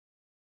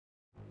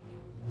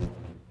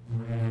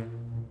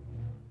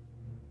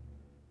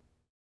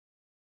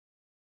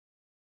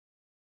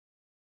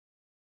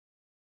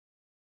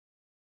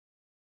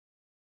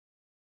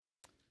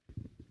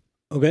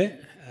Okay,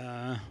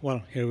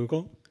 well, here we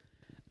go.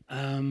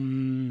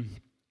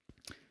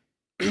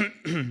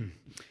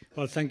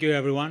 Well, thank you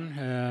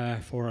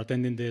everyone for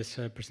attending this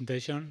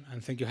presentation,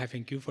 and thank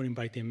you for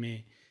inviting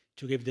me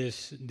to give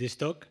this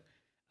talk.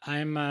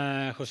 I'm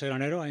Jose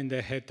Granero. I'm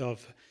the head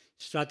of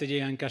strategy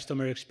and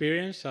customer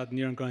experience at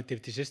N3uron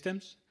Connectivity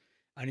Systems,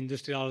 an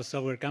industrial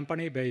software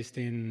company based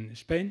in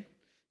Spain,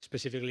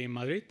 specifically in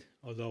Madrid,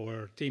 although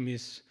our team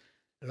is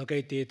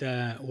located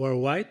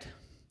worldwide.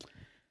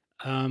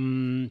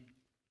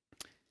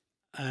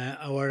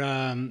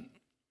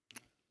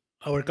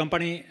 Our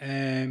company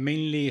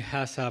mainly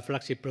has a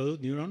flagship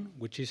product, N3uron,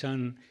 which is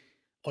an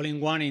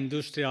all-in-one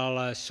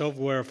industrial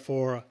software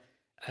for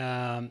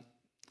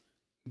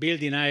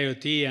building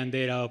IoT and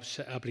data ops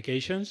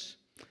applications.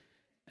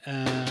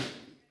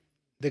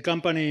 The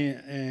company,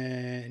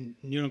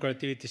 N3uron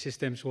Connectivity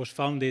Systems, was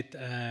founded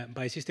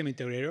by system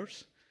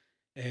integrators.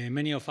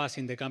 Many of us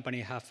in the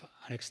company have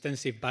an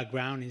extensive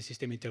background in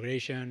system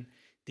integration,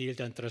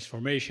 digital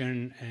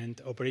transformation, and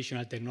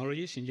operational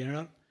technologies in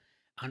general.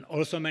 And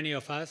also many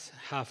of us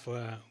have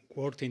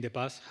worked in the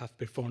past, have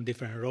performed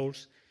different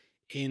roles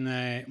in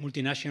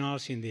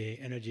multinationals in the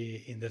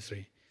energy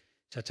industry,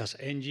 such as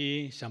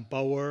Engie,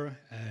 SunPower,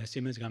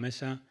 Siemens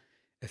Gamesa,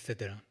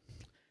 etc.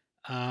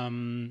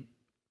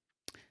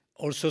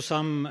 Also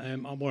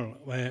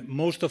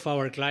most of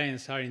our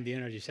clients are in the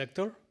energy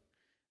sector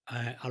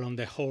along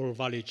the whole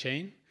value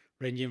chain,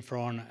 ranging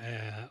from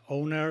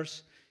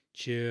owners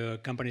to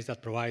companies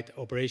that provide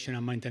operation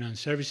and maintenance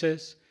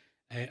services,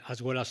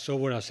 as well as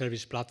software as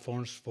service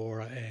platforms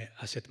for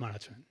asset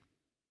management.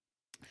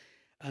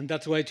 And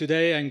that's why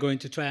today I'm going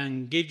to try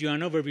and give you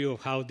an overview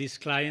of how these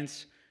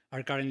clients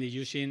are currently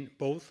using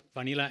both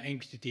vanilla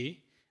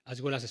MQTT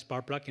as well as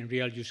Sparkplug in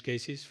real use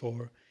cases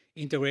for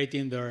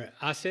integrating their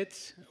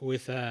assets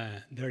with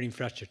their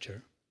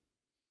infrastructure.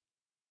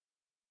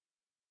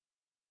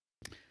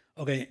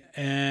 Okay,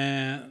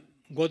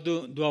 what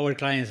do our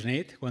clients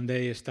need when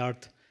they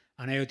start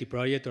an IoT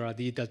project or a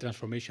digital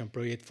transformation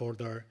project for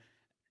their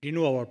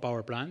renewable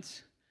power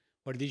plants?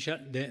 Well,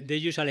 they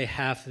usually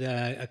have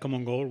a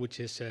common goal, which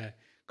is a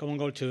common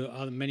goal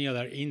to many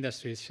other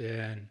industries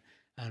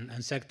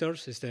and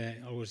sectors. It's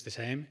always the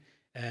same,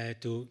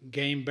 to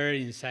gain better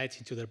insights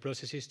into their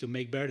processes, to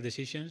make better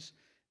decisions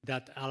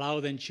that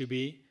allow them to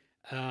be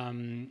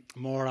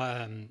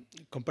more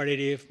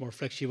competitive, more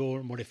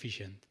flexible, more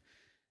efficient.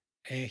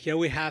 Here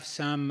we have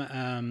some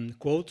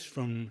quotes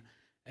from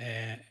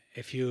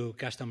a few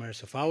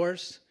customers of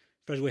ours.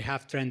 First, we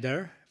have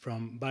Trender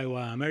from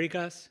Biowa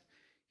Americas.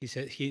 He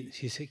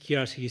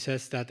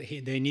says that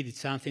they needed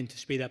something to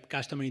speed up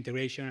customer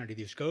integration and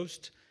reduce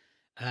costs.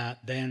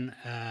 Then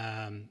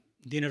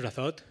Dinner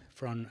Thought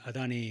from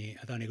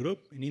Adani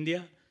Group in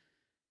India.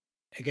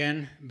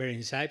 Again, better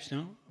insights,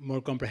 no?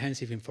 More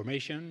comprehensive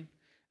information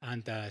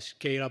and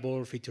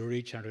scalable,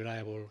 feature-rich and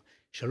reliable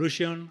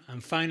solution.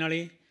 And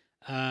finally,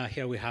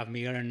 here we have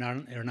Miguel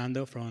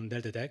Hernando from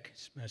Delta Tech,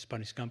 a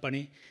Spanish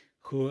company,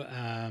 who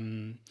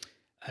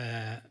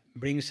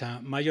brings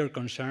a major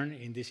concern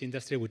in this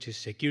industry, which is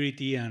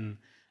security and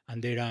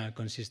data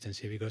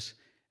consistency. Because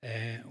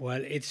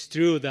while it's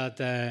true that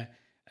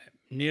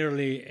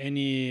nearly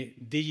any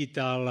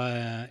digital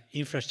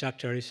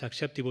infrastructure is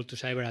susceptible to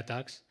cyber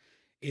attacks,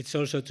 it's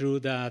also true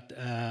that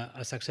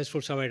a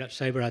successful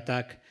cyber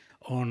attack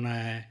on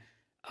a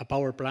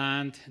power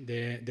plant,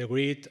 the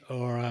grid,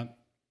 or a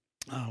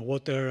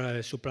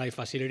water supply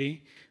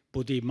facility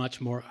would be much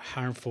more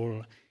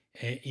harmful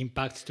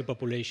impacts to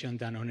population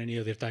than on any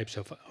other types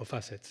of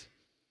assets.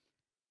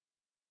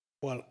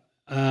 Well,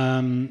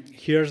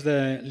 here's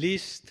the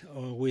list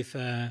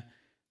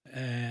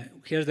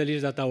here's the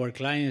list that our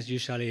clients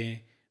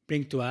usually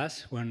bring to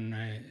us when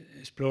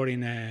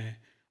exploring a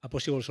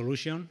possible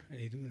solution.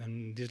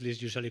 And this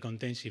list usually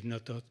contains, if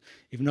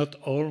not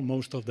all,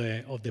 most of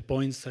the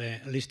points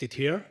listed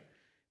here.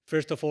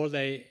 First of all,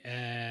 they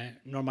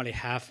normally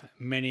have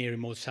many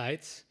remote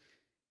sites,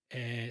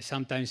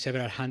 sometimes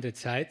several hundred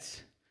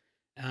sites.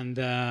 And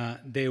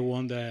they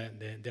want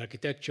the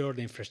architecture,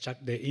 the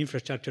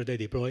infrastructure they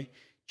deploy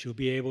to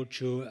be able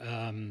to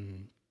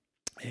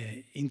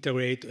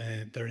integrate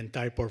their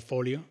entire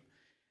portfolio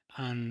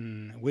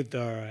and with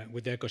the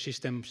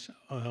ecosystems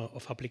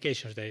of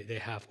applications they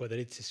have, whether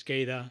it's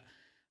SCADA,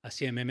 a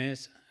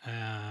CMMS,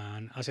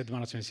 an asset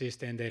management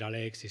system, data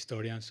lakes,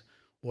 historians,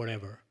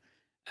 whatever.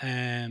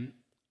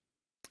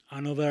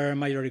 Another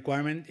major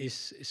requirement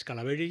is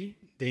scalability.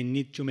 They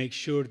need to make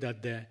sure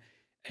that the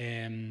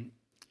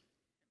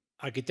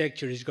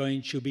architecture is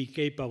going to be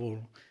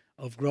capable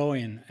of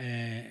growing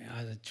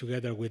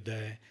together with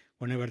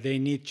whenever they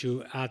need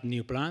to add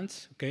new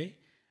plants, okay?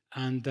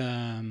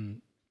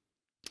 And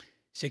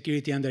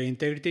security and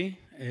integrity,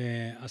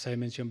 as I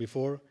mentioned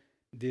before,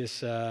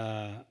 this is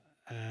a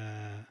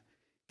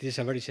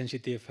very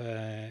sensitive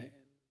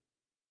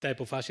type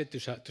of asset to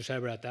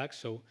cyber attacks,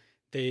 so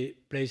they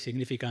place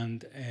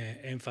significant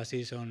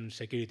emphasis on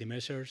security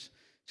measures,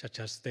 such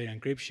as data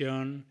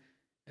encryption,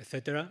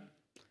 etc.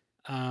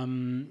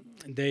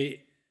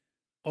 They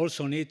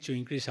also need to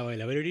increase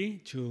availability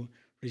to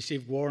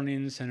receive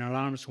warnings and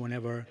alarms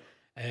whenever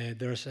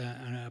there's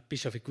a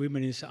piece of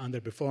equipment is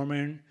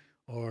underperforming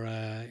or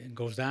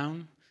goes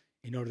down,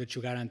 in order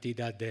to guarantee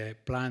that the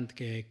plant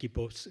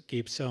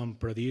keeps on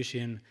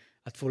producing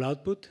at full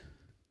output.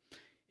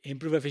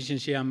 Improve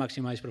efficiency and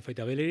maximize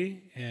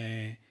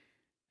profitability.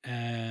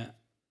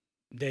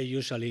 They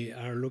usually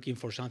are looking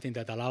for something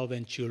that allows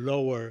them to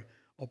lower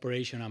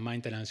operation and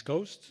maintenance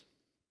costs.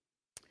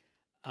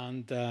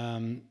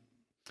 And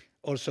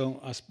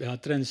also, as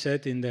Trent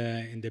said in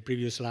the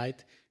previous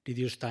slide,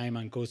 reduce time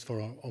and cost for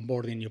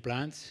onboarding new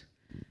plants.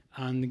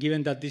 And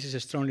given that this is a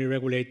strongly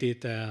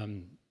regulated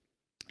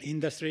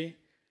industry,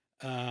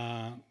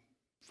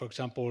 for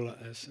example,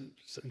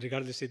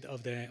 regardless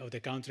of the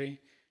country,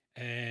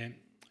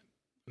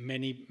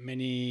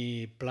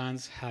 many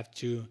plants have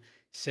to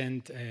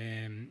send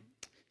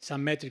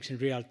some metrics in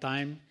real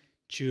time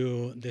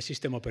to the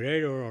system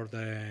operator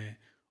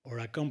or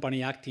a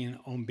company acting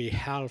on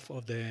behalf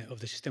of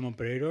the system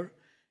operator.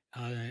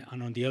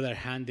 And on the other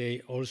hand,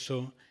 they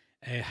also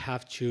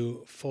have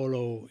to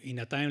follow in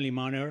a timely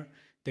manner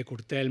the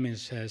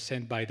curtailments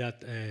sent by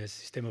that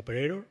system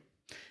operator,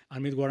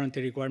 and meet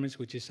warranty requirements,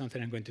 which is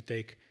something I'm going to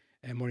take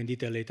more in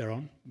detail later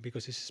on,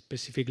 because it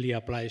specifically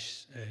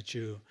applies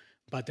to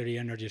battery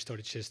energy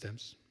storage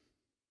systems.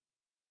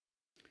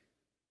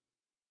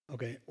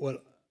 Okay, well,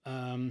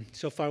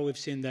 so far we've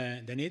seen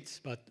the needs,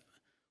 but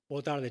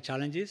what are the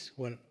challenges?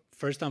 Well,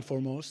 first and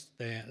foremost,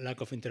 the lack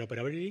of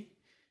interoperability.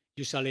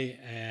 Usually,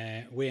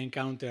 we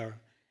encounter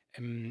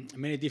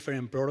many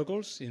different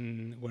protocols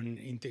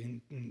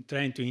when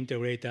trying to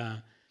integrate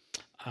a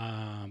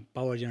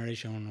power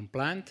generation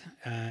plant.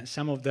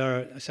 Some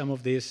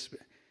of these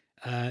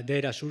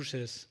data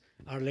sources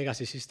are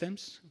legacy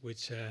systems,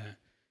 which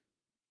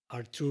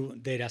are true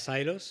data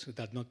silos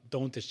that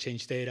don't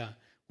exchange data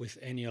with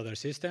any other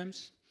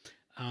systems.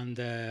 And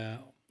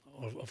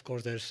of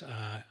course, there's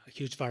a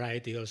huge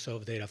variety also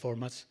of data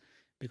formats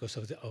because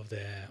of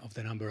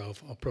the number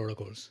of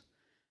protocols.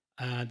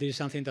 This is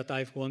something that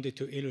I've wanted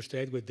to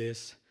illustrate with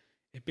this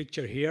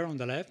picture here on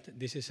the left.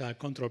 This is a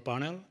control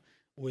panel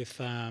with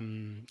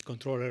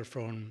controller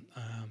from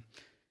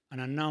an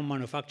unknown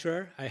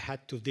manufacturer I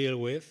had to deal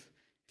with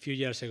a few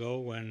years ago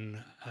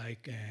when I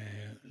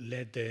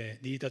led the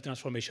digital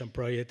transformation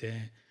project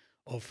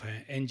of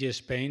NG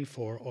Spain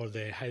for all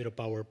the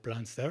hydropower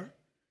plants there.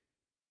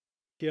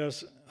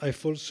 Here's,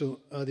 I've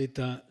also added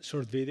a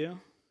short video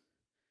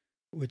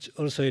which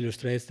also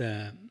illustrates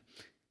the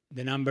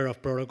number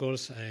of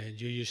protocols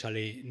you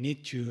usually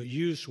need to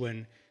use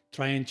when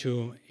trying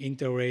to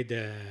integrate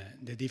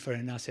the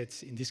different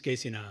assets, in this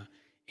case in a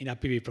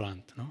PV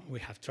plant. No? We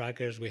have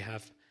trackers, we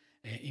have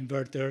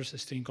inverters,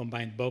 string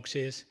combined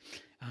boxes.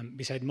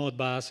 Beside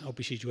Modbus,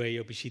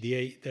 OPC2A,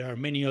 OPCDA, there are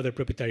many other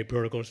proprietary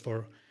protocols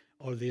for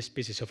all these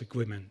pieces of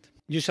equipment.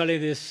 Usually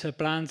these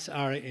plants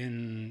are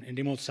in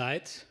remote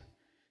sites,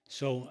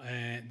 so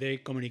they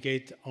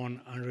communicate on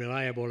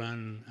unreliable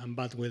and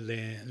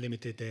bandwidth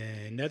limited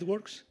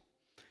networks.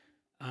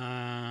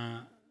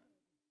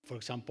 For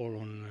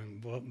example,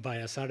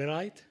 via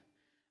satellite.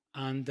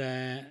 And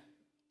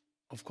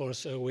of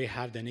course, we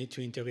have the need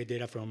to integrate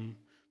data from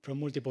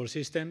multiple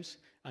systems.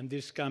 And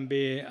this can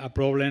be a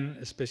problem,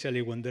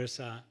 especially when there's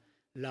a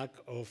lack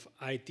of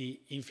IT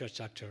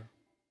infrastructure.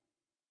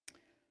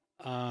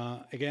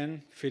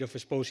 Again, fear of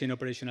exposing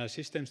operational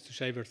systems to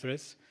cyber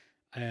threats.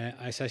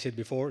 As I said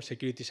before,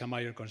 security is a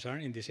major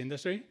concern in this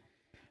industry.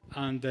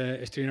 And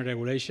stringent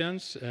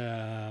regulations.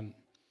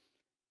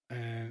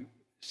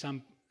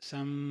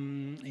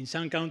 In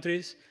some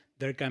countries,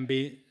 there can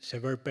be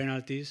severe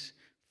penalties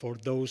for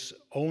those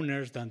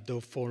owners that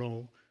don't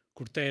follow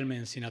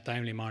curtailments in a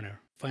timely manner.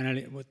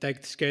 Finally,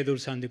 tight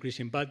schedules and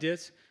decreasing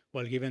budgets.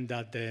 Well, given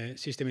that the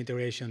system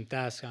integration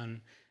tasks are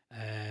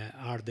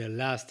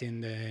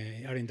in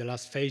the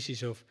last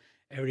phases of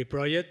every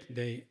project,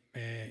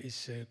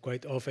 it's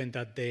quite often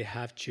that they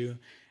have to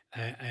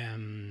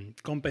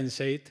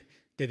compensate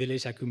the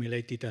delays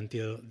accumulated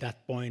until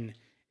that point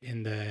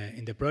in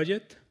the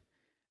project.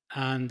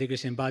 And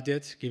decreasing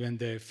budgets, given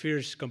the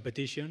fierce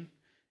competition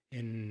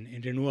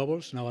in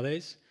renewables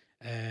nowadays.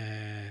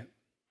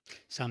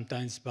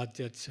 Sometimes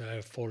budgets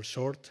fall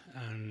short,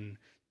 and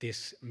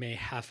this may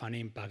have an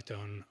impact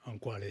on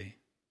quality.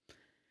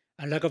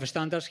 And lack of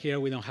standards, here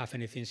we don't have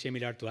anything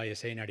similar to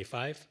ISA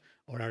 95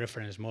 or a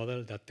reference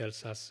model that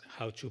tells us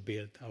how to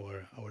build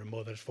our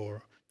models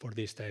for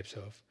these types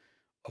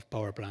of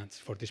power plants,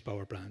 for these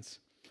power plants.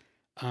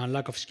 And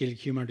lack of skilled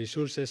human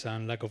resources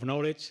and lack of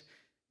knowledge,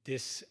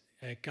 this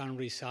can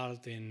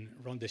result in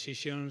wrong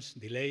decisions,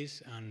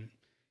 delays, and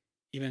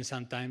even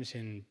sometimes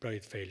in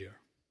project failure.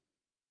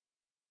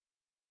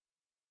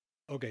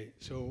 Okay,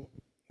 so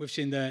we've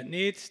seen the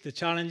needs, the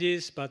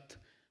challenges, but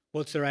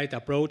what's the right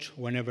approach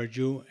whenever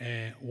you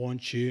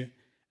want to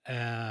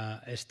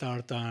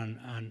start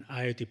an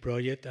IoT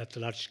project at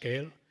large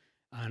scale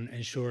and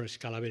ensure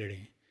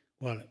scalability?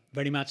 Well,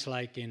 very much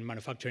like in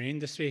manufacturing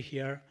industry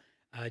here,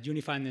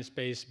 unified and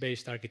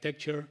space-based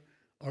architecture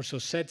also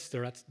sets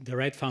the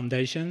right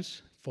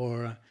foundations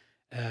for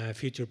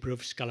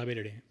future-proof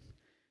scalability.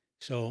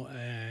 So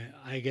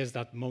I guess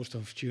that most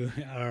of you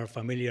are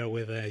familiar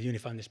with the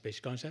unified space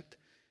concept.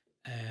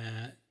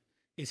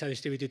 It's a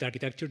distributed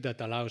architecture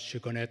that allows to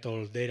connect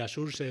all data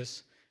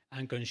sources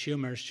and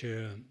consumers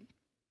to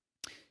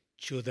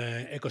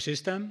the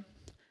ecosystem.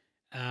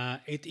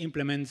 It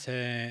implements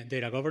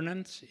data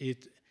governance.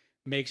 It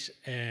makes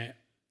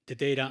the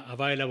data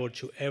available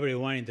to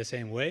everyone in the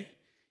same way.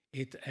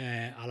 It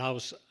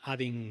allows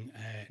adding,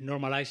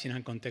 normalizing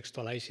and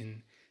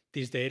contextualizing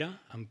this data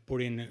and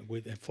putting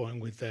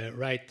with the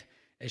right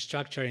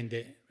structure in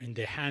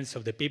the hands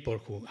of the people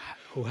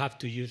who have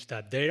to use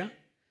that data.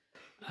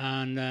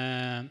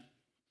 And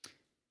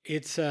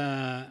it's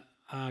a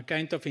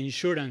kind of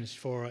insurance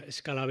for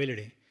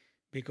scalability,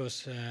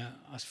 because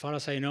as far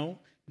as I know,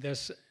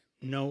 there's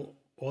no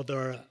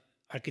other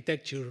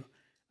architecture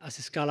as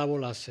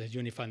scalable as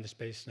unified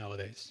space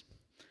nowadays.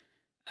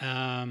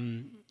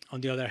 On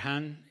the other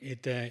hand,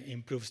 it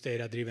improves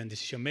data-driven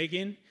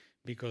decision-making,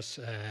 because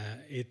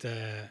it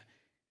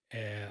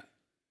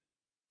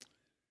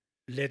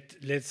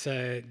lets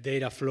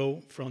data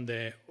flow from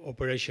the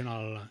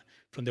operational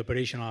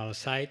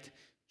side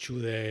to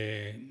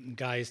the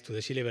guys, to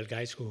the C-level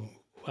guys who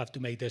have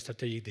to make the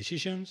strategic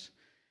decisions.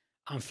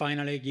 And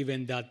finally,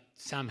 given that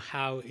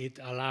somehow it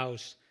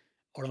allows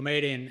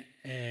automating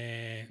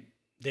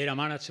data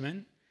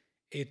management,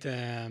 it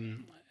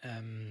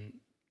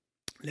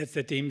lets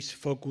the teams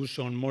focus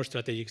on more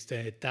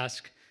strategic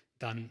tasks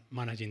than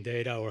managing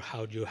data or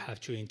how you have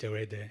to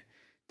integrate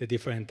the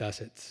different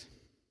assets.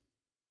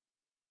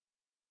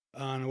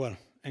 And well,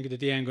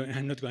 MQTT,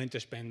 I'm not going to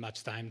spend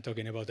much time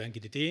talking about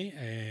MQTT.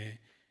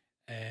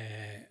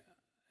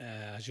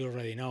 As you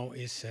already know,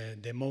 is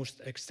the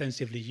most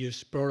extensively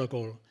used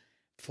protocol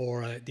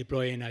for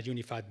deploying a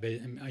unified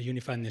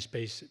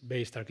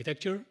space-based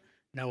architecture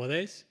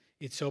nowadays.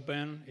 It's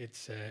open,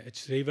 it's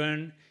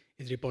driven,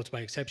 it reports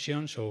by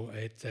exception, so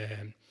it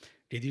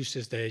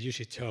reduces the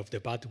usage of the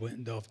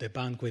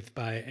bandwidth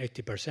by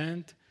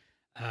 80%.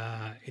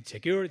 It's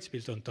secure, it's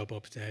built on top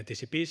of the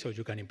TCP, so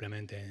you can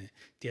implement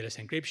TLS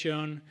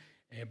encryption.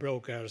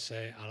 Brokers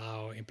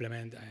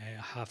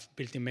have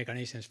built-in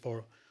mechanisms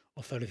for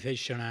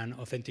authorization and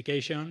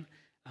authentication,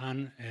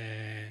 and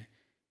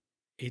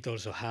it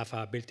also have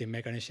a built-in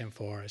mechanism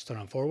for store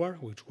and forward,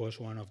 which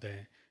was one of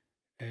the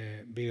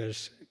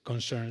biggest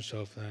concerns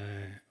of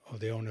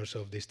the owners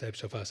of these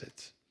types of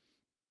assets.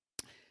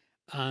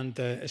 And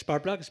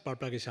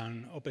Sparkplug is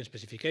an open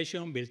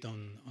specification built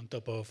on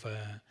top of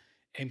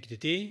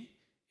MQTT.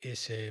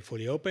 It's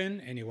fully open,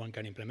 anyone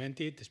can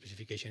implement it. The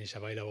specification is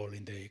available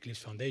in the Eclipse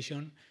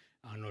Foundation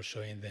and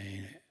also in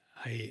the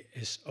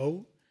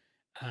ISO.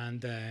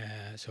 And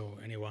so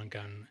anyone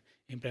can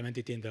implement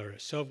it in their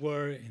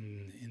software,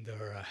 in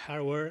their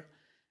hardware.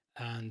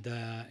 And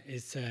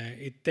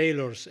it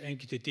tailors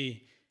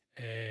MQTT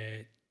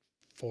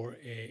for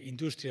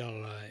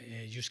industrial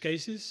use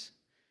cases.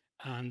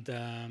 And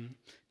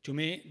to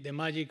me, the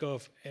magic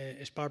of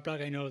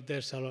Sparkplug, I know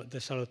there's a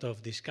lot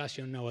of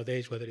discussion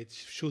nowadays whether it's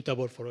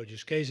suitable for all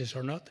use cases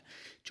or not.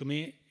 To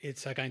me,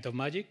 it's a kind of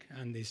magic,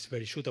 and it's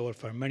very suitable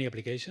for many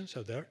applications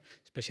out there,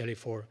 especially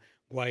for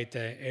wide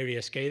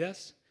area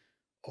SCADAs,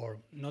 or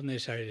not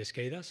necessarily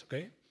SCADAs,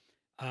 okay?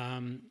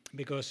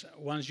 Because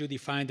once you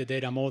define the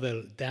data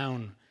model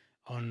down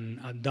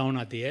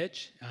at the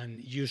edge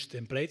and use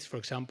templates, for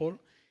example,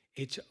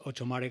 it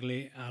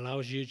automatically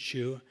allows you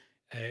to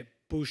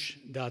push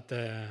that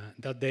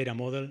data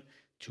model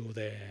to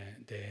the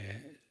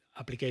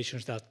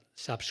applications that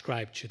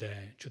subscribe to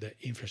the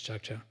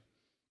infrastructure.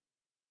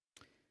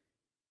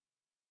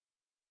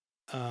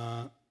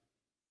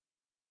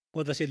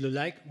 What does it look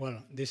like?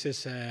 Well, this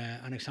is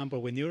an example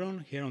with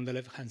N3uron. Here on the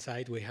left-hand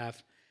side, we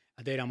have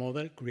a data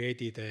model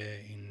created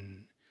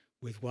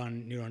with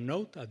one N3uron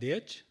node at the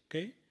edge,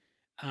 okay?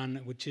 And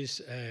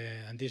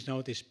this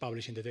node is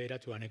publishing the data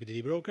to an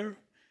MQTT broker.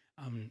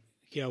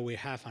 Here we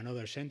have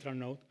another central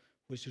node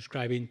is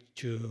subscribed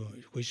to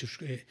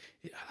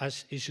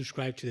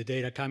the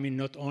data coming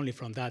not only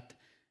from that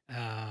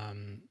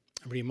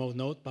remote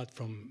node, but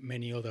from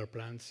many other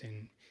plants,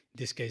 in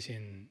this case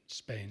in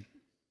Spain.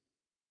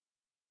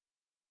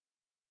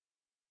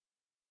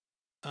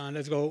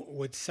 Let's go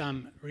with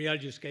some real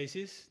use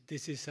cases.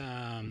 This is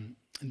an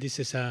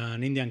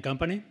Indian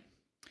company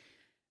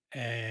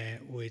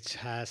which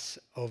has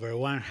over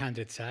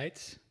 100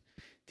 sites.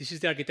 This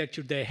is the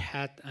architecture they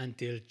had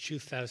until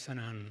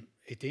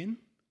 2018.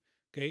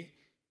 Okay,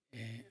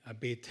 a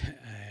bit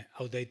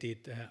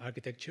outdated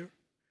architecture.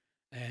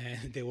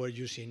 They were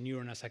using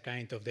N3uron as a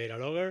kind of data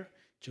logger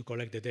to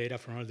collect the data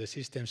from all the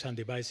systems and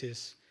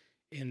devices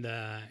in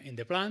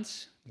the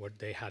plants, where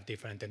they had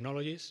different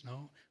technologies,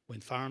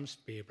 wind farms,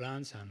 PV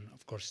plants, and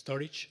of course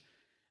storage.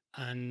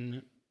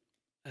 And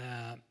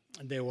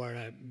they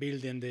were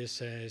building these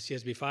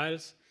CSV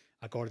files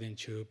according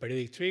to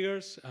periodic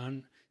triggers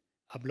and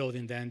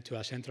uploading them to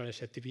a central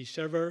SFTP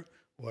server,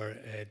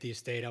 where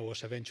this data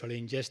was eventually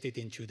ingested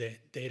into the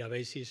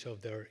databases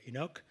of their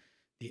ENOC,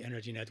 the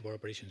Energy Network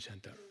Operations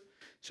Center.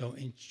 So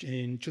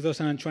in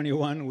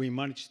 2021, we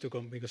managed to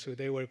come, because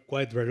they were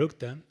quite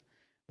reluctant,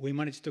 we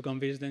managed to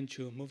convince them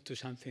to move to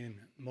something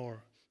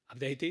more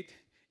updated,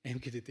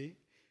 MQTT.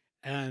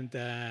 And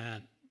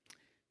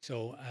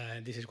so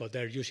this is what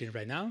they're using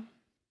right now.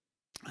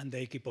 And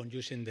they keep on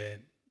using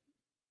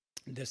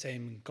the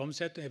same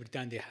concept. Every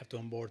time they have to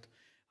onboard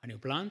a new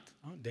plant,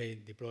 they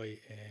deploy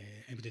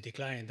a MQTT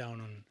client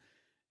down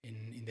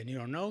in the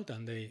N3uron node,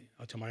 and they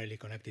automatically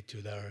connect it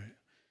to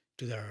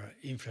their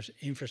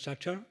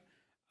infrastructure.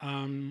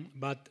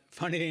 But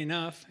funnily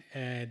enough,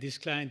 this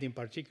client in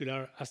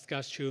particular asked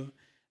us to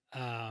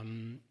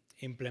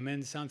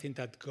implement something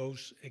that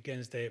goes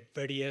against the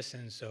very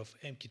essence of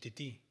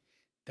MQTT,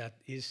 that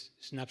is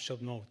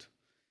snapshot mode.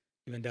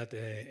 Given that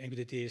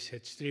MQTT is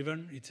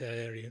hedge-driven,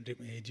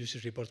 it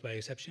uses reports by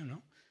exception,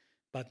 no?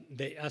 But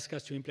they ask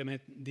us to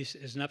implement this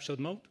snapshot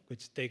mode,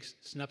 which takes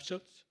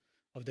snapshots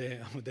of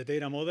the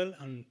data model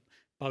and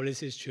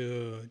publishes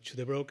to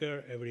the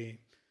broker every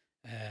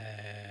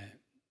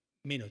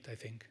minute, I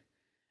think.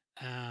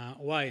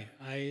 Why?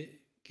 I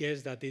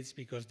guess that it's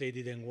because they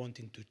didn't want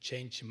to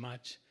change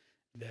much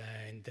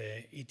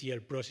the ETL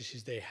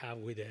processes they have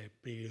with the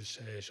previous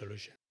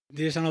solution.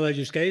 This is another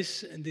use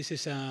case. This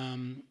is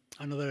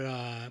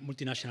another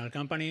multinational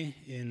company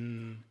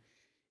in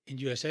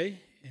USA,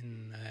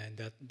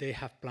 that they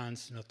have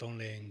plants not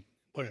only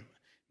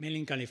mainly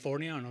in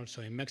California and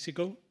also in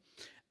Mexico.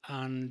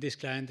 And this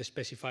client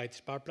specified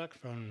Sparkplug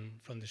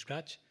from the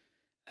scratch,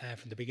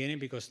 from the beginning,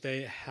 because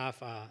they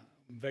have a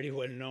very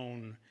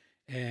well-known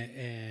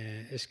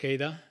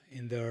SCADA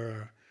in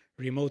their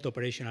remote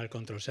operational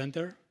control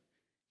center,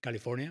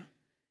 California.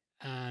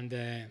 And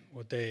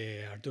what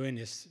they are doing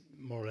is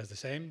more or less the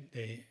same.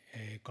 They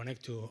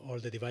connect to all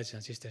the devices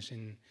and systems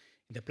in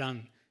the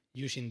plant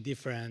using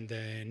different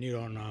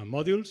N3uron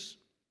modules,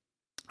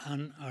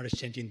 and are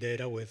exchanging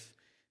data with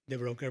the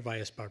broker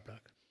via Sparkplug.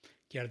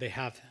 Here they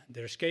have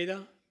their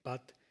SCADA,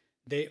 but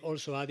they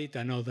also added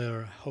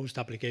another host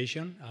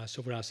application, a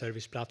software as a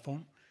service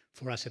platform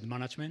for asset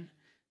management,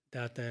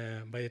 that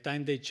by the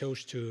time they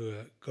chose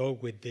to go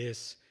with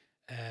this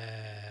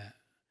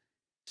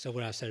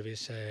software as a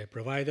service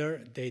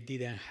provider, they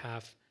didn't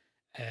have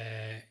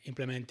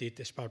implemented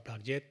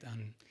Sparkplug yet,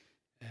 and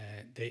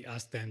they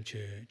asked them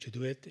to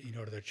do it in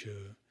order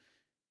to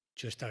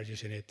start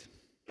using it.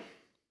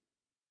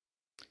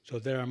 So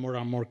there are more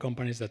and more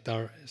companies that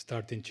are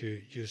starting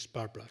to use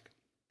Sparkplug.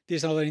 This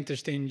is another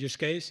interesting use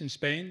case in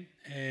Spain.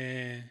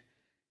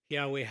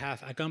 Here we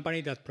have a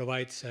company that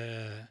provides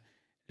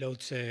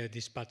loads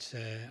dispatch,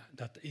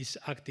 that is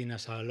acting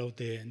as a load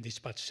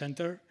dispatch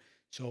center.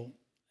 So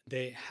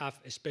they have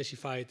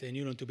specified a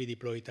N3uron to be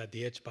deployed at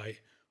the edge by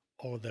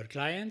all their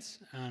clients,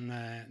 and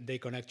they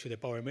connect to the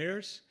power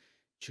mirrors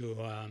to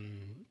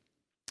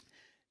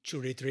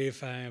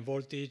retrieve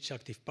voltage,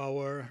 active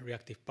power,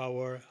 reactive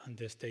power, and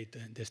the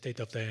state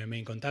of the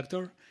main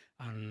contactor.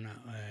 And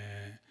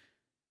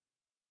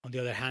on the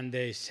other hand,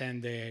 they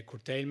send the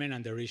curtailment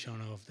and the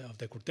reason of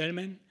the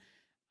curtailment.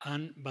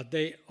 But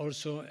they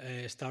also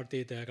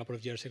started a couple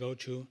of years ago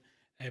to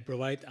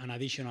provide an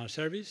additional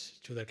service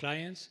to their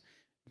clients,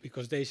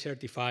 because they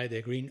certify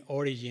the green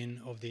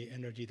origin of the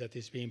energy that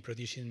is being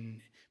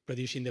producing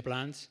the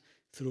plants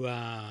through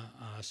a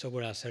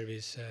software as a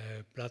service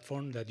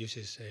platform that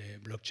uses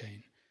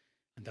blockchain,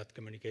 and that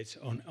communicates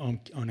on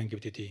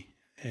MQTT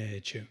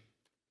too.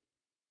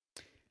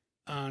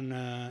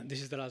 And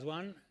this is the last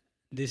one.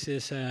 This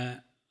is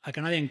a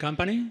Canadian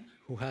company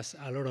who has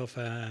a lot of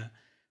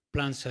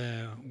plants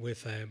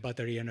with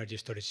battery energy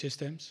storage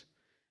systems,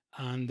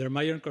 and their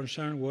major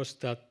concern was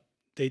that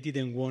they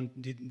didn't want,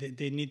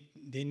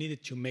 they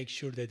needed to make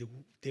sure that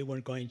they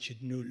weren't going to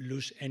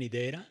lose any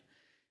data,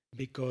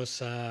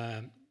 because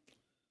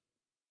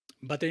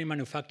battery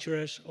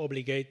manufacturers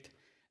obligate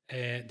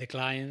the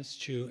clients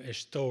to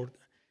store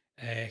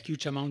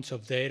huge amounts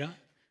of data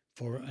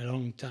for a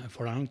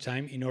long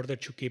time in order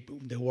to keep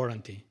the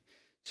warranty.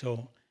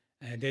 So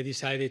they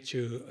decided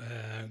to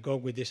go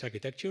with this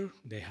architecture.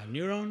 They have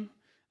N3uron,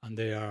 and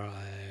they are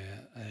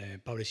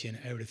publishing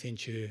everything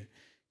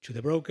to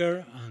the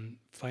broker, and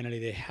finally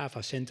they have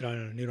a central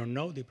N3uron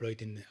node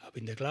deployed up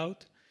in the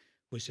cloud.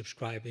 We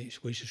subscribe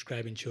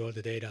to all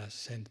the data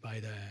sent by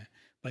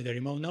the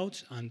remote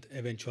nodes, and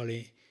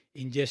eventually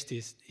ingest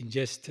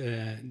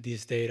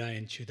this data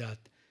into that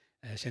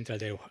central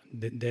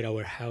data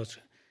warehouse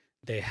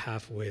they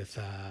have with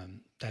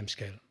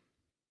timescale.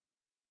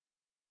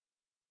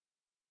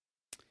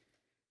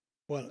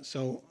 Well,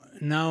 so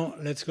now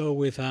let's go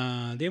with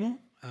a demo,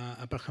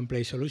 a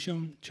plug-and-play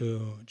solution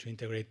to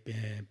integrate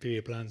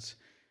PV plants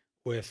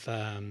with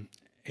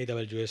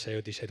AWS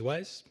IoT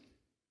Sidewise.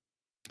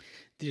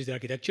 This is the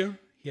architecture.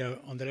 Here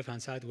on the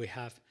left-hand side, we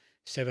have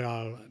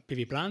several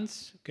PV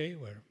plants, okay,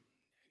 where,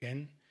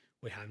 again,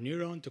 we have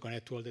N3uron to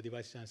connect to all the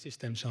devices and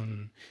systems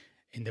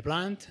in the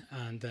plant,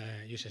 and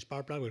using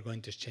Sparkplug, we're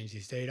going to exchange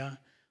this data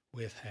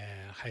with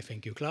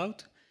 -Q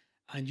Cloud.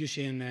 And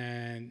using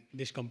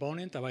this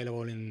component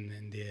available in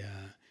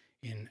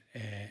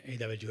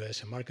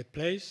AWS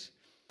Marketplace,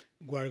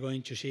 we're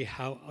going to see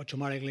how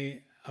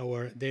automatically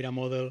our data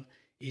model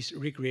is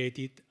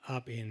recreated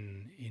up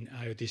in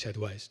IoT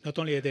Sidewise. Not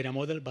only the data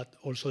model, but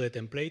also the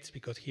templates,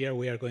 because here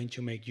we are going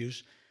to make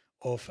use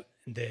of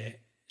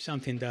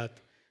something that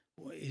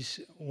is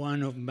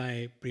one of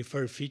my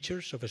preferred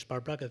features of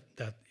Sparkplug,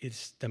 that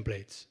is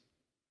templates.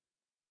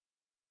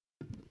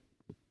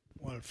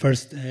 Well,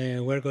 first,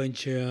 we're going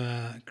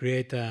to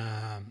create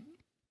a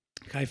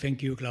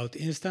 -Q cloud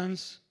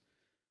instance.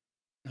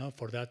 Now,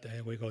 for that,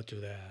 we go to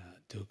the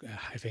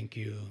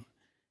 -Q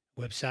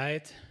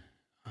website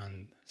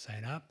and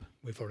sign up.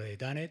 We've already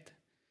done it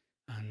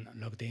and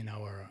logged in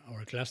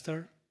our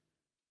cluster.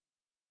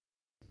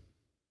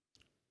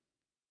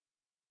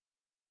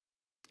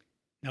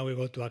 Now we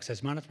go to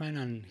access management,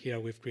 and here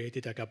we've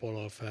created a couple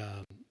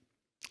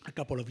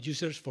of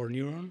users for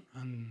N3uron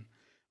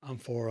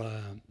and for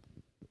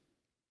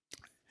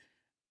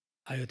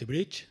IoT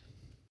Bridge.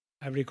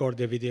 I've recorded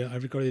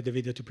the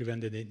video to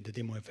prevent the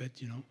demo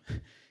effect, you know.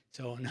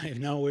 So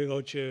now we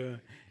go to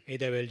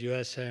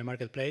AWS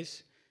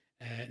Marketplace.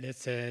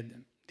 Let's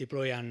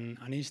deploy an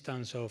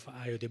instance of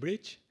IoT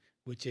Bridge,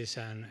 which is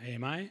an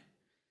AMI.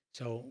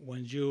 So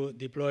when you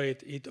deploy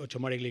it, it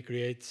automatically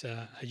creates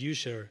a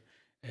user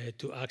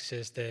to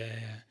access the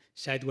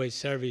Sidewise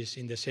service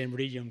in the same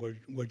region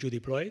where you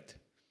deploy it.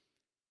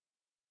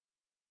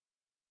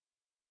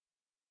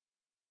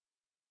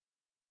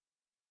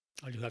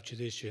 All you have to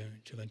do is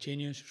to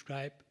continue,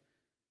 subscribe,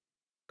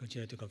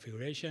 continue to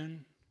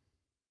configuration.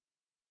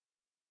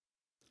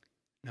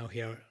 Now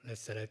here,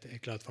 let's select a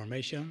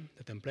CloudFormation,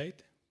 the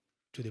template,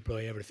 to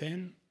deploy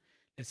everything.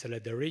 Let's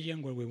select the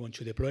region where we want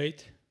to deploy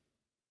it.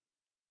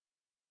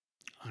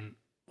 And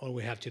all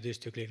we have to do is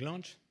to click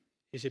launch,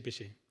 easy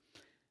peasy.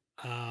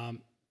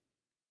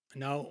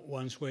 Now,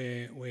 once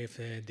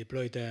we've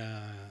deployed the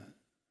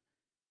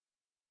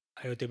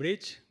IoT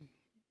Bridge,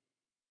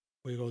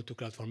 we go to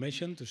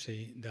CloudFormation to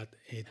see that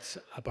it's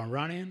up and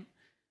running,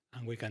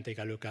 and we can take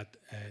a look at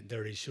the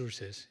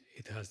resources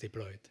it has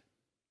deployed.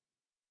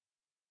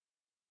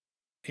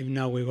 If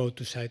now we go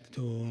to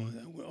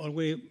all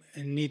we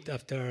need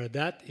after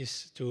that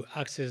is to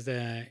access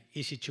the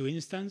EC2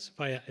 instance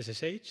via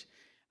SSH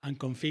and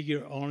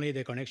configure only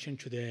the connection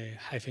to the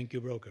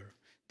 -Q broker.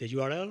 The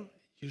URL,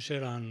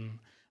 user,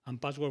 and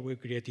password we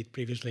created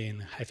previously in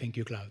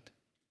 -Q cloud.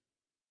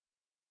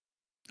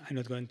 I'm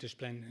not going to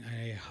explain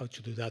how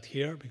to do that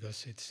here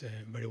because it's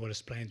very well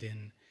explained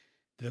in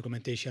the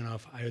documentation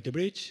of IoT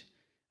Bridge.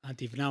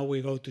 And if now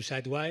we go to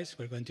Sidewise,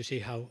 we're going to see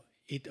how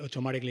it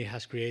automatically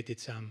has created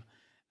some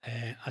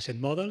asset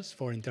models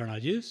for internal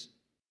use,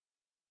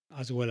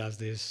 as well as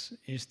this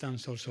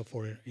instance also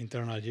for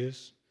internal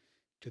use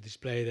to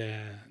display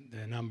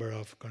the number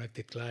of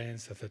connected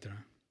clients,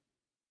 etc.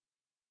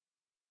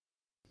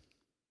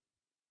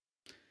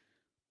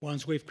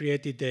 Once we've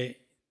created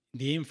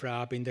the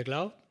infra app in the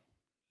cloud,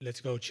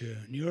 let's go to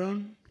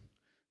N3uron,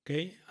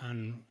 okay?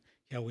 And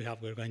here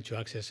we're going to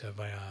access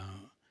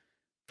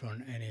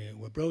from any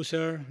web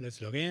browser. Let's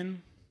log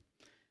in.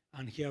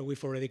 And here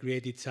we've already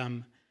created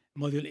some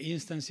module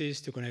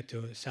instances to connect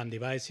to some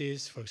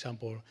devices, for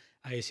example,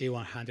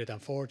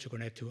 IEC104 to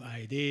connect to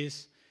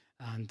IDs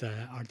and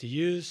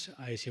RTUs,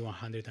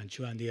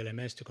 IEC102 and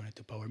DLMS to connect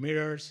to power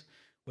mirrors.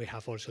 We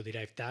have also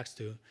derived tags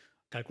to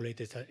calculate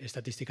the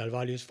statistical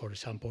values, for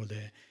example,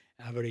 the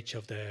average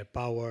of the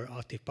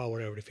active power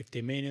every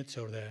 15 minutes,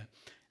 or the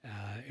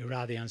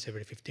irradiance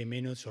every 15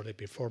 minutes, or the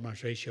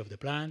performance ratio of the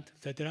plant,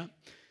 etc.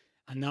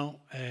 And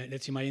now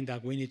let's imagine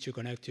that we need to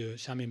connect to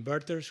some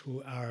inverters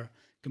who are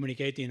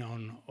communicating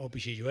on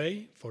OPC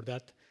UA. For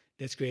that,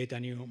 let's create a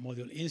new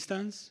module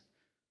instance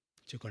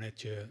to connect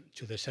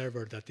to the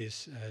server that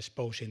is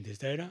exposing this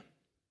data.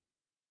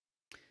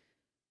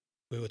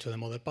 We go to the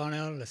model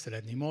panel, let's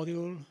select new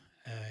module,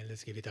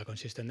 let's give it a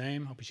consistent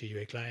name, OPC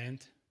UA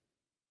client.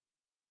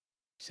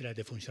 Select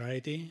the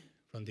functionality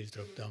from this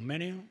drop-down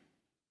menu.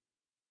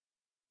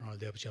 All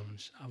the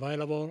options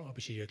available,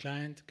 OPC UA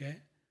client,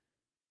 okay.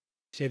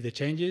 Save the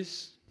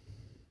changes.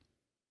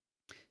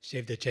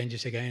 Save the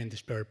changes again in the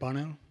Explorer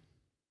panel.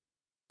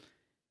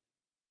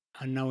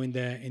 And now in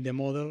the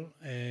model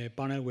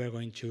panel, we are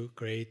going to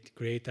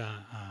create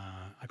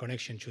a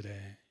connection to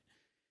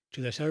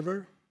the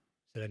server.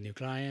 Select new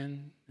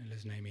client, and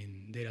let's name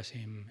it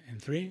DataSim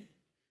N3.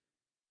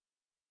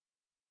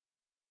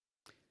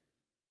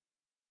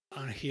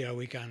 And here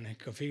we can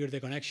configure the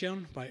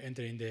connection by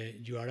entering the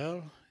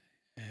URL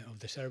of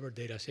the server,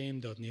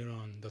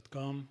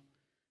 datasim.n3uron.com,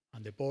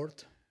 and the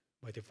port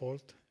by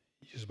default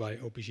used by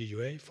OPC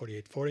UA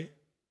 4840.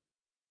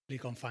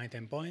 Click on Find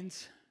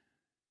Endpoints.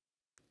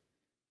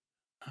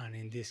 And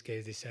in this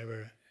case, the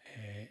server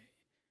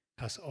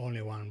has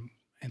only one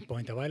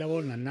endpoint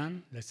available,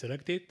 none. Let's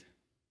select it.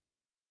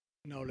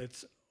 Now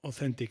let's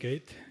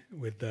authenticate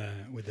with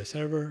the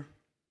server.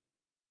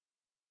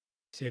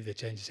 Save the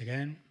changes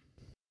again.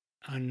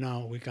 And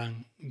now we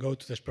can go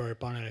to the Explorer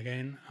panel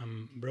again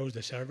and browse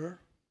the server.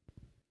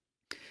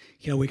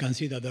 Here we can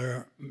see that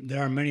there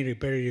are many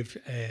repetitive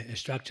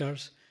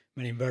structures,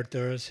 many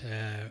inverters,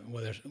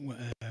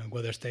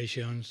 weather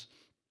stations,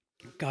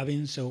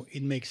 cabins. So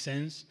it makes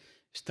sense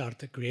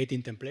start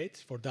creating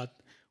templates. For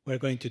that, We're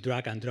going to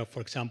drag and drop,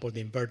 for example,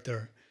 the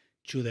inverter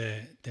to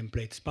the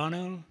templates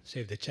panel,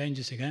 save the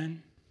changes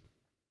again.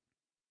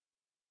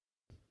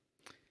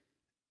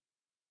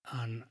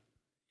 And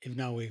if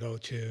now we go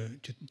to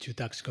the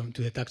tax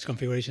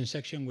configuration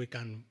section, we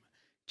can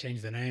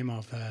change the name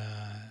of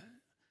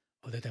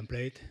the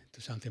template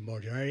to something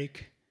more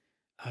generic,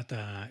 add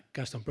a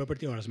custom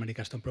property or as many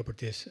custom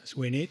properties as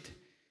we need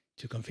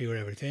to configure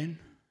everything.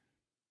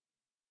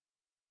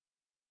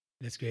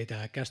 Let's create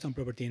a custom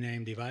property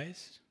name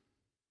device.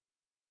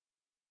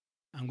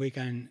 And we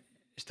can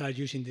start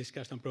using this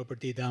custom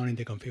property down in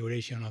the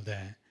configuration of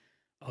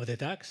the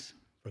tags.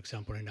 For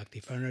example, in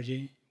Active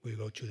Energy, we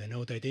go to the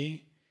node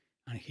ID,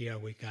 and here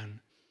we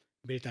can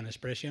build an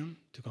expression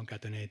to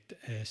concatenate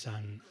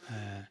some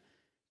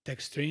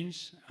text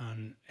strings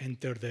and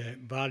enter the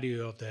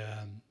value of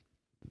the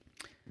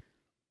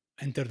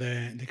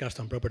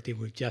custom property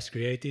we just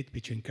created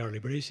between curly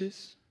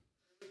braces.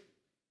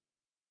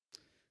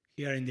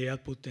 Here in the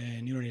output,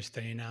 N3uron is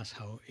telling us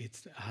how it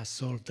has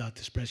solved that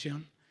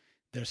expression.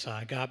 There's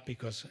a gap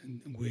because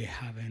we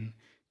haven't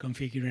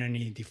configured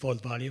any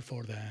default value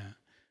for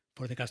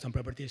the custom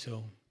property,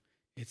 so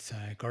it's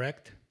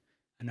correct.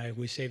 And now if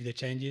we save the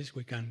changes,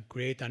 we can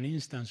create an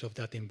instance of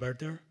that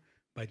inverter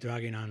by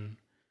dragging and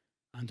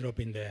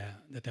dropping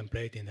the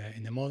template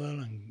in the model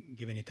and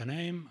giving it a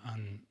name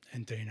and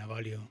entering a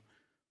value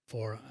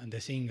for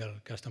the single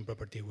custom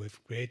property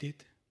we've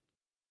created.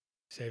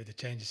 Save the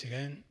changes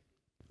again.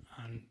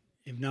 And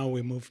if now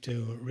we move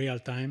to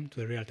real-time,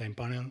 to the real-time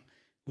panel,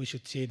 we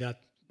should see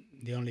that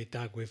the only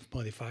tag we've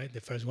modified,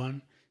 the first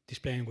one,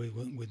 displaying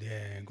with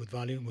a good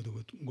value, with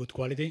good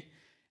quality.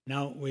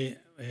 Now we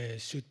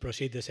should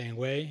proceed the same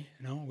way.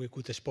 We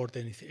could export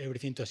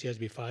everything to a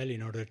CSV file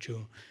in order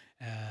to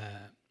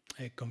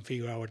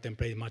configure our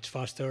template much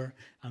faster,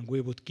 and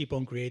we would keep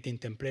on creating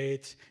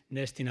templates,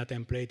 nesting a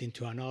template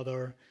into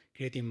another,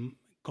 creating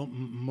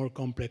more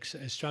complex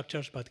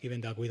structures. But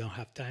given that we don't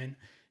have time,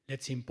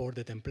 let's import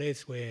the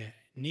templates we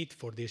need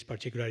for this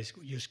particular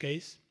use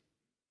case.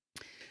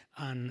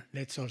 And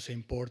let's also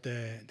import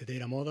the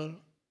data model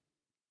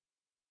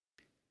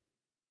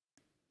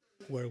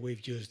where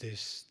we've used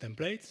these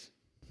templates.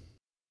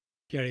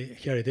 Here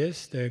it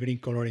is. The green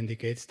color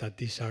indicates that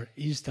these are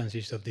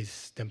instances of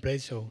this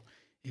template. So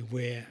if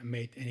we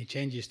made any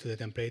changes to the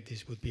template,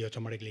 this would be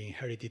automatically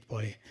inherited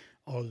by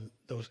all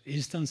those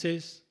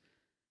instances.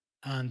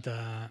 And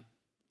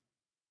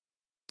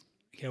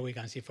here we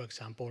can see, for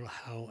example,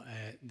 how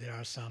there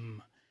are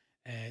some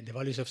the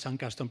values of some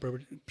custom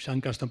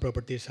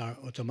properties are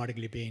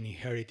automatically being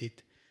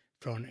inherited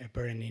from a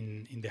parent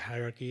in the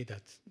hierarchy.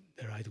 That's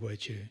the right way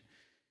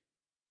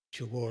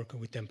to work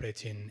with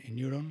templates in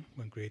N3uron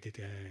when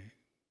created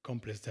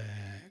complex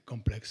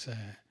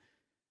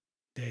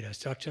data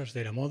structures,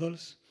 data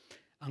models.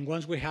 And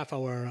once we have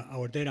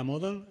our data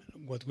model,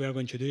 what we are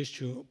going to do is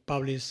to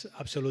publish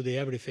absolutely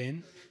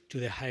everything to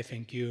the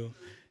 -Q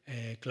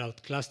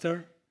cloud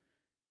cluster.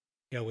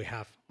 Here we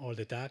have all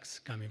the tags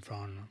coming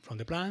from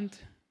the plant.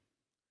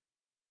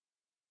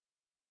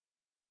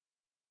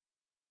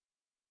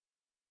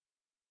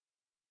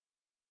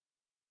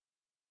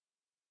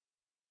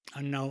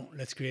 And now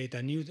let's create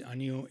a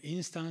new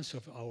instance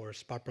of our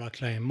Spark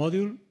Client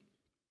module.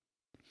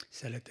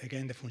 Select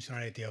again the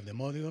functionality of the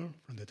module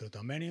from the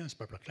drop-down menu,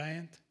 Spark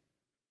Client.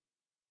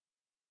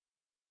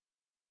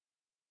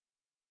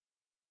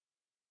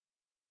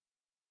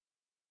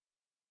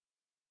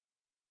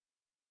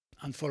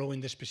 And following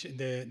the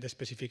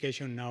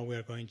specification, now we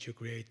are going to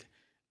create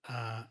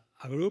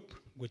a group,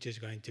 which is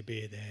going to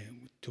be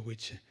to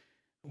which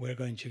we're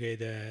going to get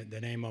the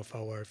name of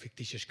our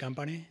fictitious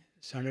company,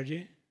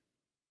 Synergy.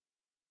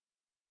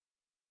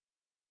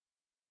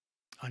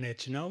 An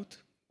edge node,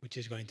 which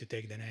is going to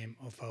take the name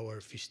of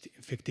our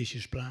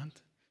fictitious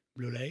plant,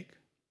 Blue Lake.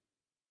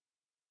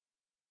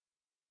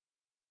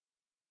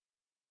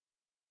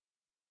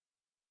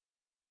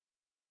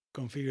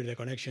 Configure the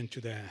connection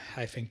to the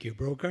 -Q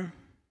broker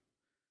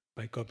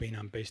by copying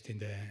and pasting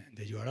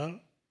the URL.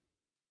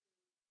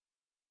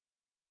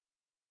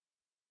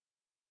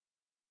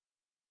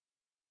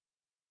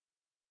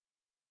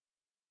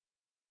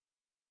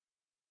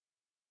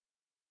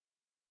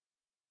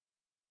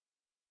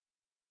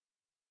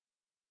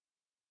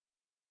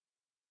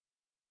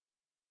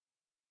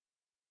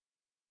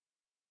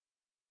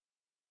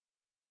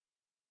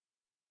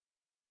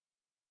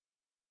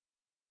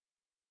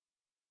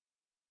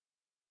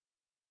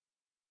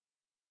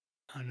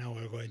 And now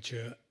we're going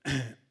to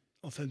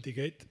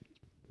authenticate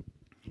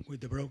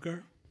with the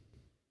broker.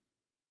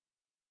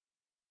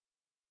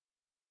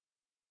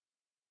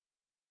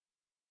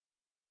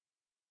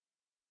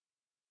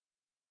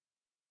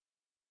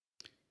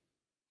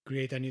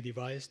 Create a new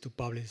device to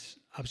publish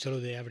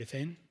absolutely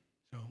everything.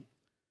 So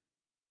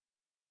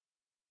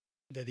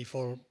the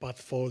default path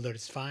folder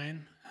is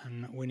fine,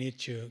 and we need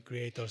to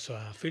create also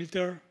a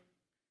filter.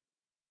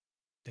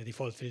 The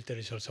default filter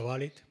is also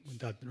valid.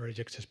 That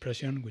rejects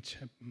expression, which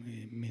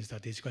means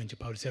that it's going to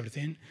publish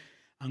everything.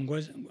 And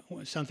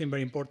something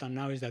very important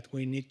now is that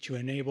we need to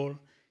enable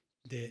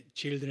the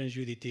children's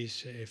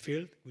UDTs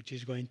field, which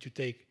is going to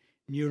take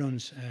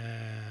neurons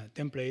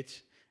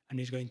templates and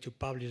is going to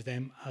publish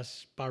them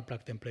as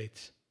Sparkplug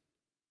templates.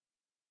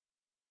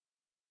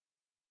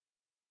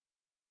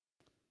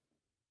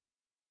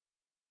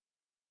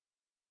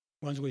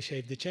 Once we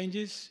save the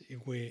changes,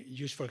 if we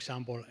use, for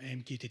example,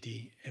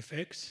 MQTT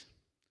FX,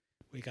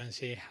 we can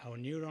see how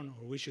N3uron,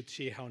 or we should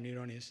see how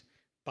N3uron is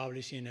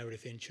publishing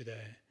everything to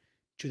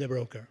the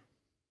broker.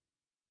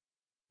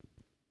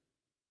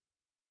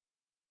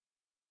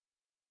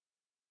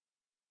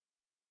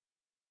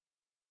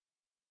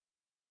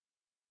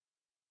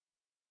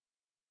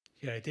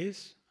 Here it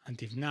is.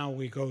 And if now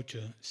we go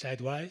to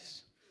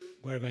Sidewise,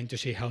 we're going to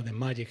see how the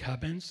magic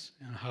happens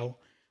and how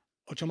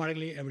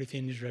automatically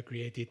everything is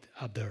recreated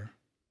up there.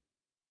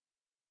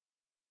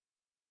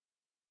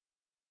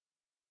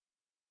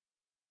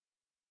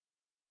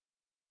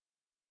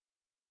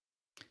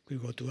 We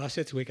go to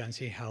assets, we can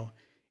see how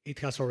it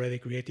has already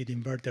created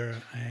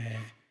inverter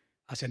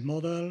asset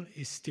model,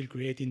 it's still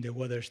creating the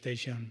weather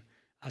station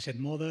asset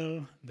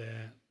model,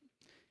 the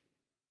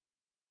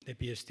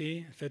PST,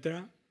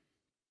 etc.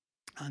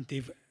 And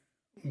if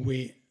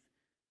we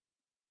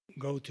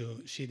go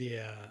to see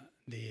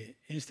the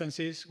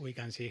instances, we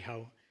can see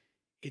how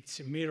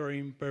it's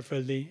mirroring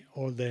perfectly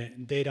all the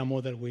data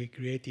model we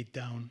created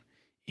down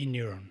in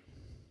N3uron.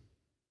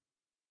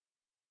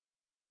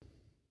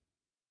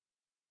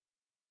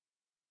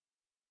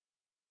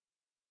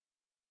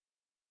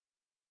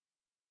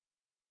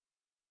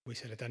 We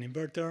select an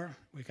inverter.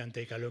 We can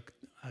take a look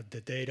at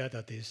the data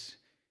that is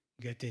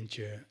getting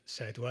to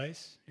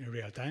Sidewise in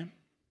real time.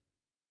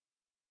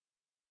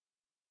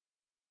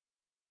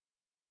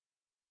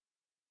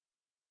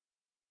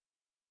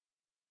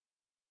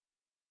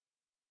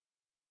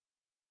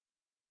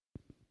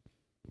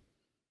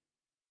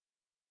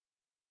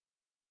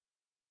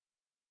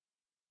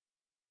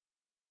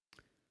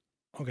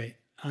 Okay,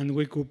 and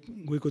we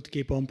could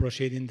keep on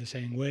proceeding the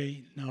same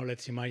way. Now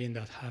let's imagine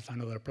that have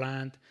another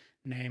plant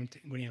named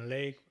Green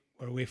Lake,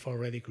 where we've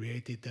already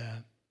created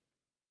the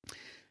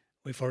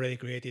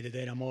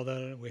data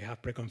model. We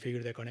have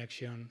pre-configured the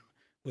connection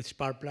with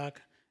Sparkplug,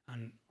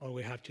 and all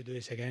we have to do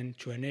is again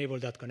to enable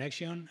that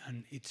connection,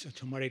 and it's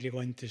automatically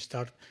going to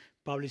start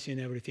publishing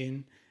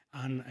everything,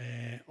 and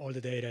all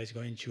the data is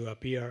going to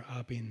appear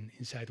up in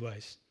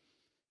Sidewise.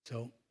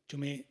 So to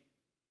me,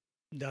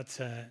 that's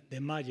the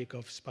magic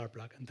of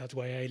Sparkplug, and that's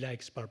why I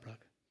like Sparkplug.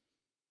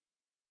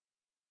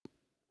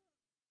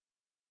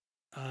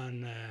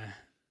 And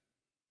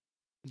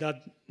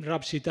that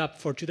wraps it up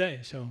for today.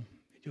 So,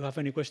 do you have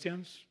any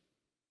questions?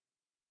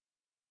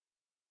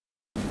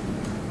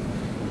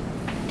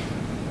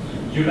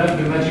 You like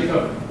the magic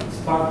of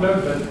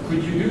Sparkplug, but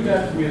could you do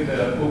that with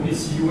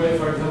OPC UA,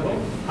 for example?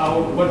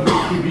 What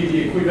could be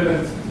the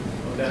equivalent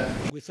of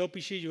that? With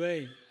OPC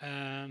UA,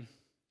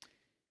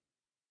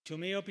 to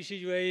me, OPC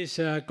UA is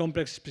a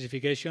complex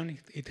specification.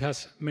 It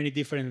has many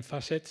different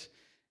facets.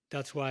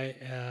 That's why,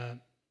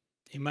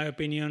 in my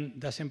opinion,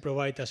 doesn't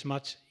provide as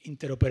much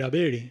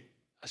interoperability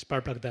as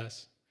Sparkplug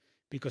does,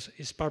 because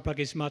Sparkplug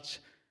is much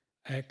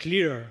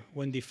clearer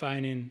when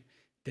defining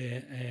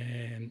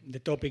the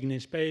topic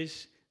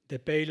namespace, the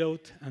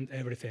payload, and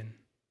everything.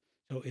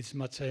 So it's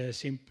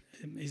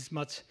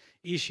much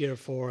easier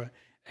for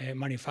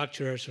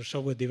manufacturers or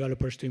software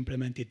developers to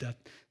implement it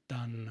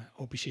than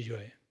OPC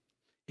UA.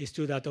 It's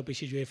true that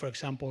OPC UA, for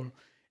example,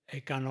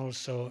 can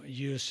also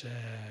use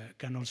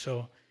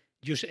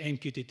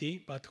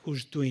MQTT, but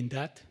who's doing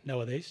that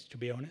nowadays, to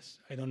be honest?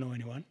 I don't know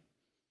anyone.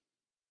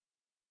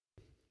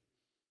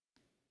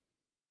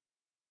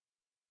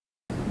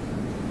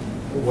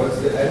 What's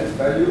the added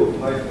value of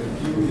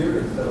 -Q here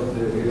instead of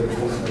the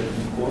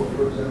AWS core,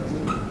 for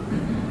example?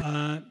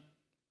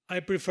 I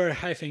prefer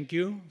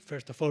 -Q,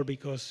 first of all,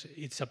 because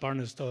it's a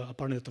partner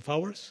of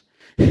ours,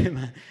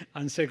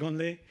 and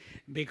secondly,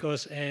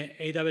 because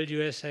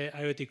AWS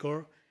IoT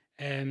Core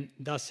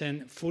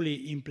doesn't fully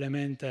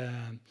implement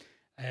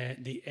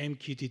the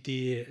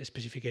MQTT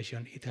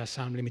specification. It has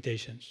some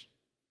limitations.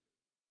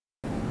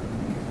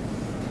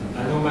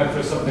 I know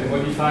Microsoft they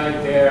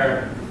modified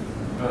their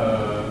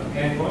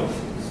endpoint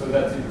so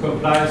that it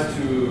complies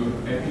to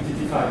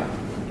MQTT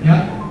 5.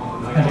 Yeah,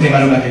 I think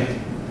I look at it.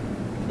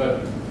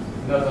 But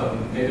not on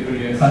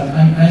AWS. But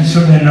I'm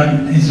sure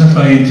it's not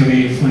going to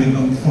be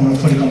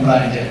fully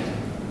compliant yet.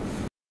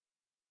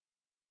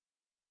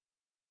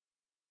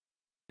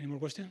 Any more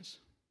questions?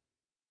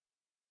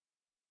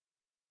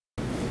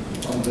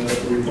 On the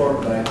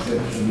report by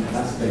exception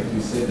aspect,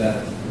 you said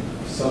that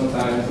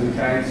sometimes the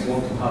clients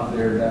want to have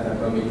their data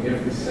coming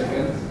every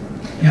second.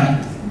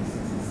 Yeah.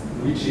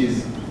 Which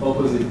is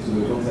opposite to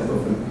the concept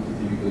of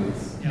MQTT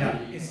because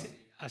it's,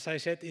 as I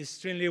said, it's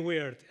extremely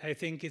weird. I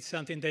think it's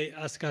something they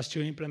asked us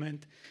to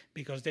implement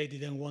because they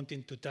didn't want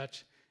it to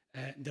touch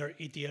their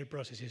ETL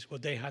processes,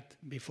 what they had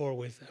before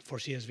for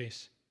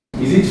CSVs.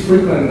 Is it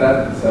frequent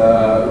that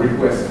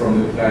request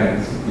from the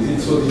clients? Is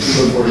it so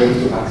difficult for them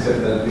to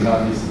accept that we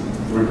have this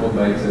report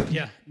by exception?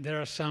 Yeah,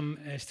 there are some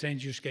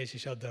strange use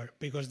cases out there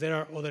because there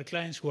are other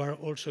clients who are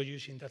also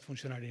using that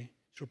functionality,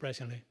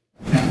 surprisingly.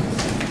 Yeah.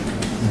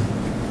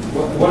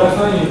 What I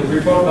find in the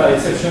report by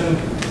exception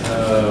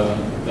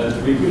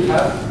that we could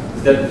have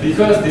is that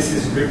because this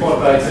is report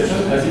by exception,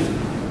 as if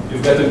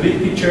you've got a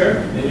big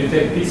picture and you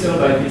take pixel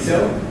by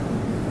pixel,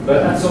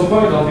 but at some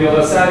point on the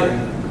other side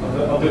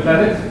of the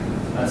planet,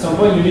 at some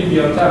point you need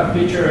the entire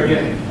picture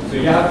again. So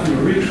you have to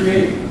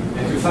recreate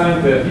and to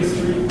find the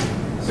history.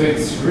 So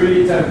it's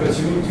really time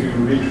consuming to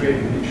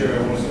recreate the picture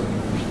also.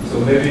 So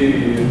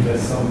maybe at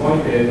some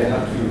point they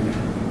have to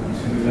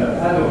do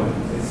that. I don't know.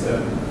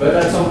 But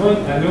at some point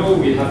I know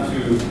we have to,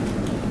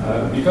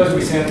 because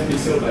we send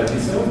pixel by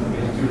pixel, we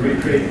have to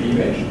recreate the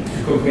image,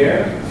 to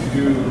compare, to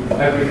do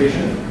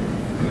aggregation.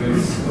 So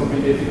it's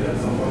complicated at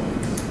some point.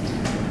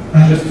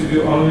 Just to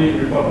do only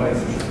report by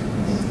exception.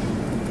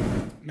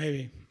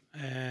 Maybe.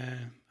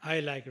 I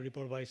like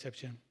report by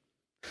exception.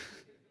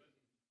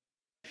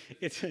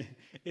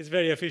 It's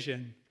very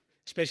efficient,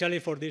 especially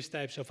for these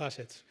types of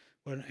assets,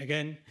 where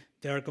again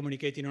they are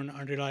communicating on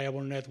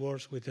unreliable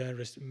networks with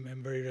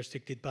very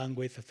restricted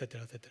bandwidth,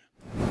 etc., etc.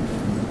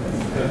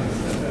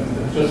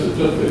 Just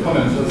a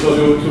comment.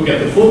 So to get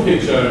the full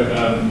picture,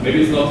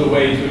 maybe it's not the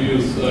way to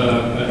use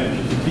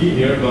MQTT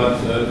here, but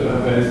to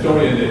have a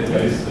historian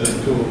database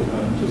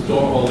to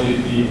store all the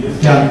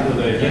historical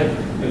data,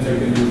 and so you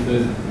can use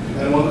this.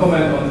 And one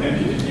comment on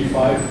MQTT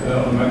 5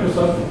 on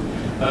Microsoft.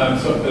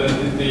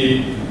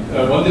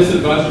 One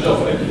disadvantage of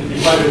MQTT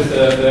 5 is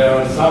that there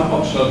are some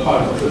optional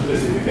parts of the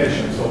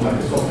specification. So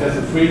Microsoft has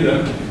the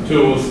freedom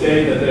to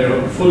state that they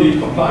are fully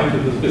compliant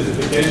with the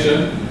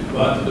specification,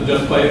 but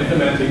just by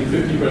implementing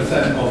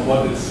 50% of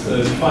what is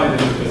defined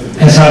in the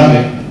specification.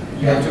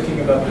 Exactly. You are talking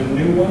about the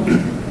new one?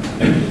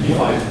 MQTT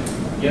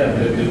 5. Yeah,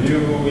 the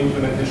new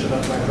implementation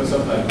of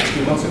Microsoft like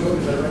 2 months ago,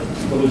 is that right?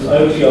 Well, there's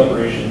IoT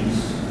operations,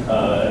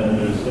 and then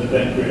there's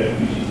event-grid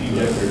MQTT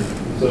record.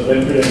 So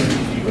event-grid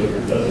MQTT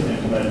record doesn't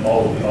implement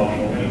all of the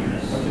optional features.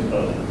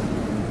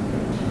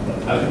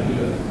 I think you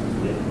should.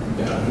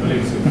 Yeah, I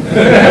believe so.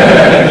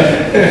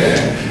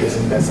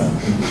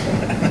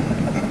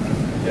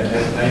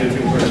 Yeah, IoT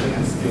version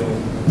is still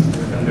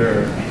under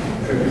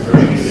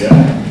preparation.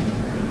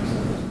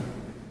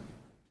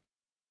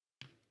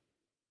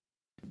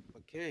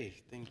 Okay,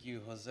 thank you,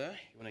 Jose.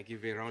 You want to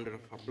give a round of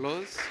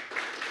applause?